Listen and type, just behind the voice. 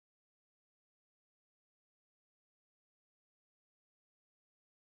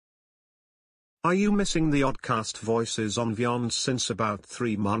Are you missing the Oddcast voices on Vyond since about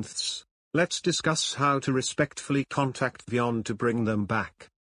 3 months? Let's discuss how to respectfully contact Vyond to bring them back.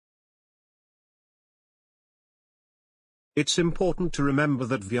 It's important to remember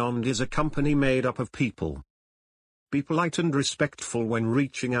that Vyond is a company made up of people. Be polite and respectful when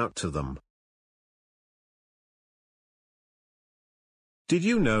reaching out to them. Did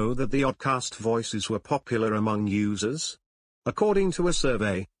you know that the Oddcast voices were popular among users? According to a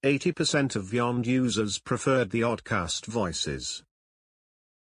survey, 80% of Vyond users preferred the Oddcast voices.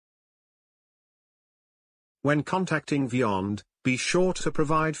 When contacting Vyond, be sure to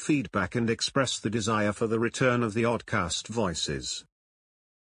provide feedback and express the desire for the return of the Oddcast voices.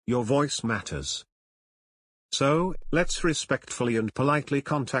 Your voice matters. So, let's respectfully and politely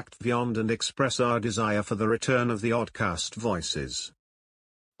contact Vyond and express our desire for the return of the Oddcast voices.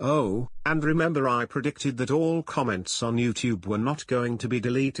 Oh, and remember I predicted that all comments on YouTube were not going to be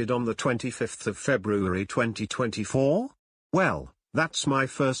deleted on the 25th of February 2024? Well, that's my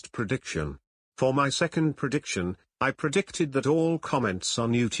first prediction. For my second prediction, I predicted that all comments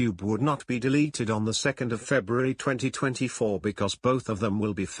on YouTube would not be deleted on the 2nd of February 2024 because both of them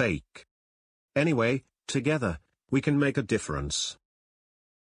will be fake. Anyway, together, we can make a difference.